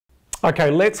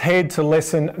Okay, let's head to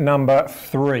lesson number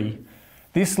 3.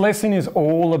 This lesson is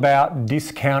all about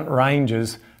discount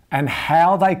ranges and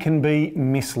how they can be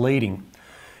misleading.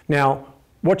 Now,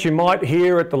 what you might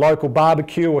hear at the local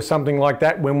barbecue or something like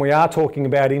that when we are talking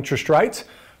about interest rates,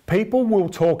 people will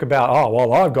talk about, oh,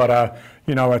 well, I've got a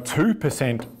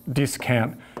 2%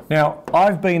 discount. Now,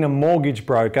 I've been a mortgage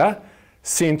broker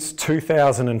since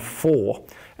 2004,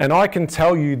 and I can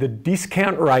tell you the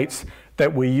discount rates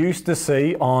that we used to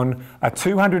see on a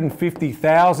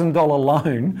 $250,000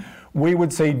 loan, we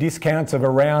would see discounts of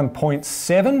around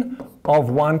 0.7 of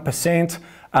 1%.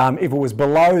 If it was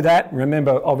below that,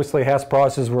 remember obviously house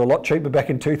prices were a lot cheaper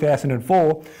back in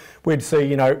 2004, we'd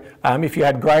see, if you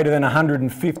had greater than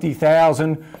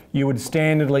 150,000, you would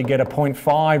standardly get a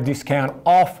 0.5 discount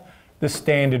off the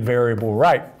standard variable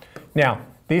rate. Now,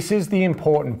 this is the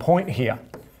important point here.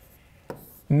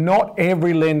 Not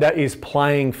every lender is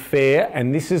playing fair,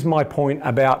 and this is my point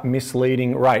about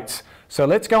misleading rates. So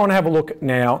let's go and have a look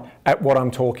now at what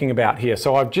I'm talking about here.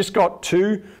 So I've just got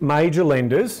two major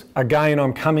lenders. Again,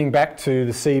 I'm coming back to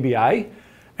the CBA,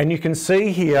 and you can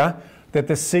see here that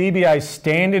the CBA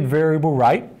standard variable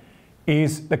rate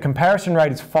is, the comparison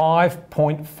rate is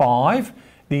 5.5.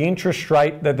 The interest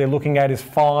rate that they're looking at is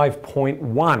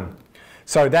 5.1.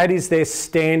 So that is their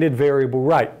standard variable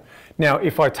rate. Now,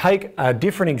 if I take a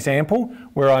different example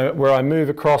where I move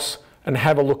across and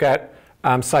have a look at,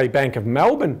 say, Bank of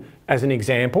Melbourne as an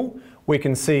example, we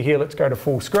can see here, let's go to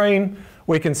full screen,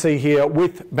 we can see here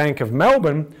with Bank of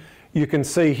Melbourne, you can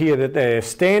see here that their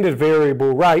standard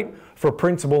variable rate for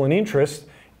principal and interest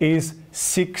is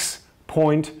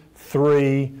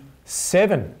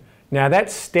 6.37. Now,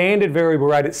 that standard variable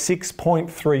rate at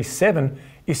 6.37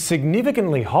 is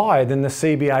significantly higher than the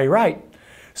CBA rate.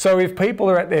 So if people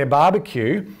are at their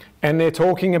barbecue and they're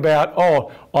talking about,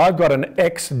 oh, I've got an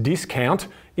X discount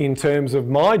in terms of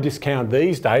my discount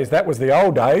these days, that was the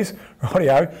old days,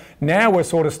 rightio. Now we're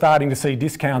sort of starting to see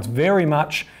discounts very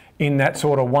much in that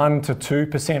sort of 1 to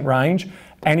 2% range.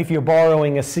 And if you're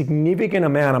borrowing a significant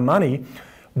amount of money,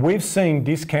 we've seen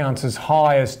discounts as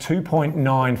high as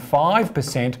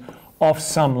 2.95% off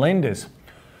some lenders.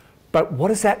 But what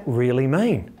does that really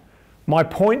mean? My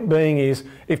point being is,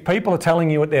 if people are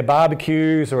telling you at their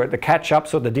barbecues or at the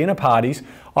catch-ups or the dinner parties,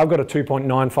 I've got a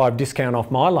 2.95 discount off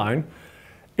my loan,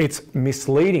 it's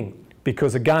misleading.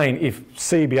 Because again, if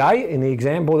CBA, in the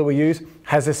example that we use,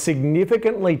 has a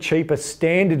significantly cheaper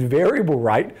standard variable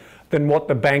rate than what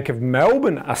the Bank of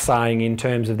Melbourne are saying in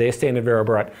terms of their standard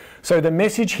variable rate. So the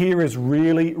message here is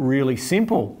really, really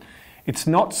simple. It's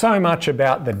not so much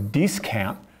about the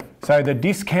discount. So the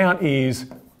discount is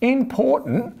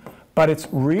important, but it's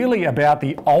really about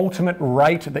the ultimate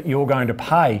rate that you're going to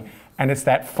pay. And it's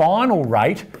that final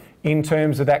rate in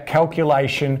terms of that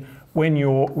calculation when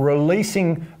you're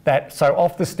releasing that. So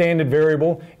off the standard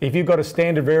variable, if you've got a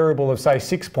standard variable of say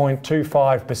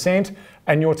 6.25%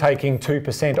 and you're taking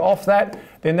 2% off that,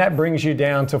 then that brings you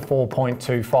down to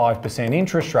 4.25%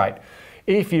 interest rate.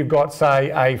 If you've got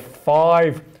say a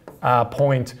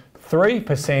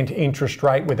 5.3% interest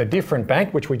rate with a different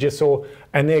bank, which we just saw,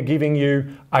 and they're giving you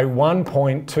a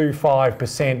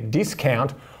 1.25%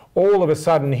 discount, all of a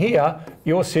sudden here,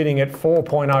 you're sitting at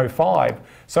 4.05.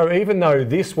 So even though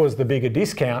this was the bigger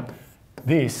discount,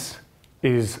 this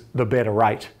is the better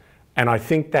rate. And I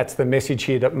think that's the message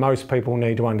here that most people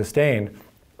need to understand.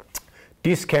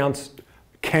 Discounts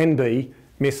can be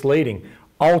misleading.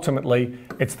 Ultimately,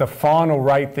 it's the final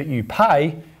rate that you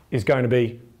pay is going to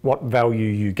be what value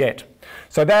you get.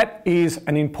 So that is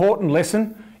an important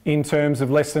lesson in terms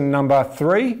of lesson number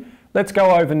 3. Let's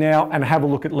go over now and have a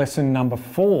look at lesson number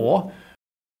 4.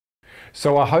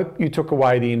 So I hope you took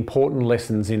away the important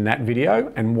lessons in that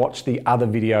video and watch the other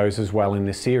videos as well in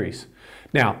this series.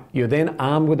 Now, you're then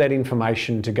armed with that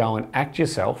information to go and act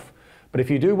yourself. But if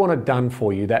you do want it done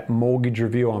for you, that mortgage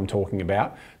review I'm talking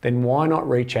about, then why not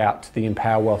reach out to the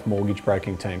Empower Wealth Mortgage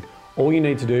Broking team? All you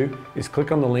need to do is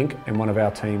click on the link and one of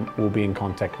our team will be in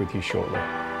contact with you shortly.